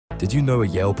Did you know a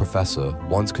Yale professor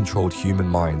once controlled human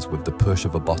minds with the push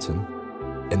of a button?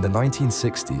 In the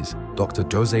 1960s, Dr.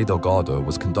 Jose Delgado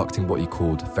was conducting what he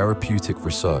called therapeutic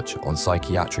research on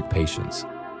psychiatric patients.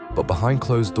 But behind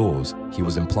closed doors, he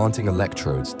was implanting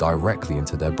electrodes directly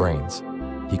into their brains.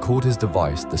 He called his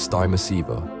device the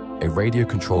Stymaceva, a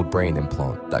radio-controlled brain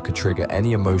implant that could trigger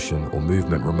any emotion or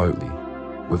movement remotely.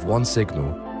 With one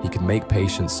signal, he could make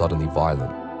patients suddenly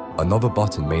violent. Another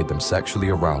button made them sexually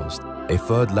aroused. A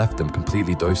third left them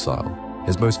completely docile.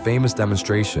 His most famous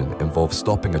demonstration involved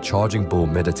stopping a charging bull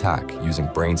mid-attack using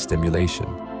brain stimulation.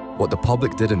 What the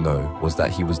public didn't know was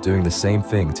that he was doing the same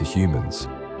thing to humans.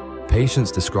 Patients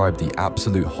described the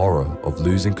absolute horror of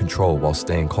losing control while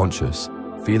staying conscious,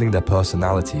 feeling their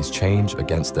personalities change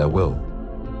against their will.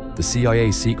 The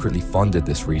CIA secretly funded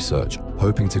this research,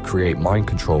 hoping to create mind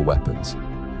control weapons.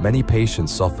 Many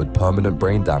patients suffered permanent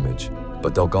brain damage,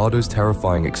 but Delgado's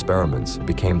terrifying experiments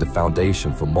became the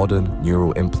foundation for modern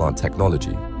neural implant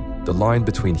technology. The line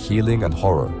between healing and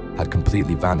horror had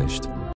completely vanished.